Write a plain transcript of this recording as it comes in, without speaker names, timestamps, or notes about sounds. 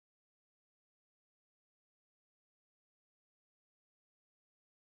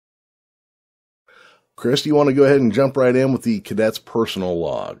Chris, do you want to go ahead and jump right in with the Cadet's personal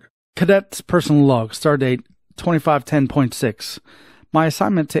log? Cadet's personal log, stardate 2510.6. My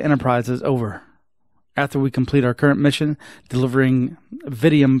assignment to Enterprise is over. After we complete our current mission, delivering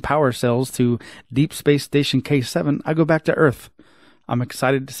Vidium power cells to Deep Space Station K7, I go back to Earth. I'm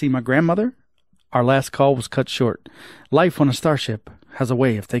excited to see my grandmother. Our last call was cut short. Life on a starship has a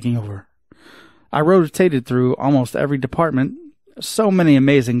way of taking over. I rotated through almost every department. So many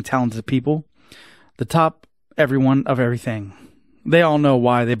amazing, talented people. The top everyone of everything. They all know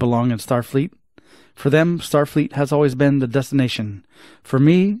why they belong in Starfleet. For them, Starfleet has always been the destination. For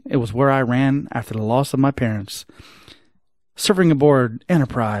me, it was where I ran after the loss of my parents. Serving aboard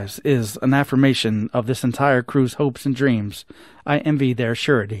Enterprise is an affirmation of this entire crew's hopes and dreams. I envy their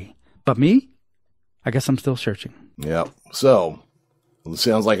surety. But me? I guess I'm still searching. Yep. So, it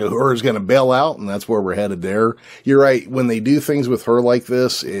sounds like Uhura's going to bail out, and that's where we're headed there. You're right. When they do things with her like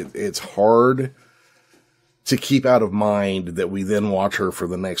this, it's hard to keep out of mind that we then watch her for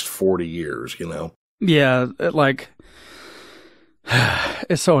the next 40 years, you know? Yeah,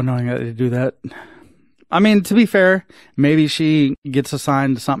 it's so annoying that they do that. I mean, to be fair, maybe she gets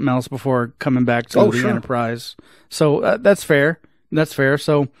assigned to something else before coming back to the Enterprise. So that's fair. That's fair.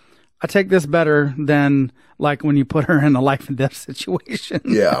 So I take this better than like when you put her in a life and death situation.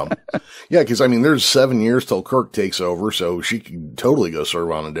 Yeah. Yeah, because I mean, there's 7 years till Kirk takes over, so she could totally go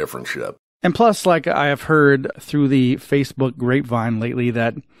serve on a different ship. And plus, like I have heard through the Facebook grapevine lately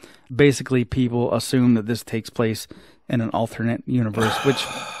that basically people assume that this takes place in an alternate universe, which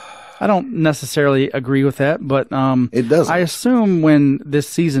I don't necessarily agree with that, but it doesn't. I assume when this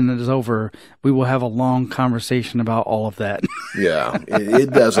season is over, we will have a long conversation about all of that. Yeah, it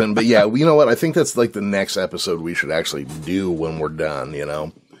doesn't. But yeah, you know what? I think that's like the next episode we should actually do when we're done, you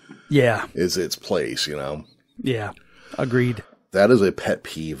know? Yeah. Is its place, you know? Yeah, agreed. That is a pet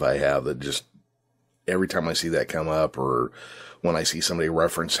peeve I have that just every time I see that come up, or when I see somebody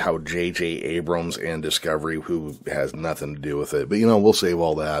reference how J.J. Abrams and Discovery, who has nothing to do with it. But, you know, we'll save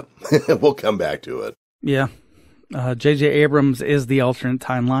all that. We'll come back to it. Yeah. J.J. Abrams is the alternate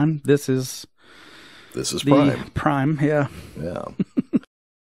timeline. This is Prime. Prime, yeah. Yeah.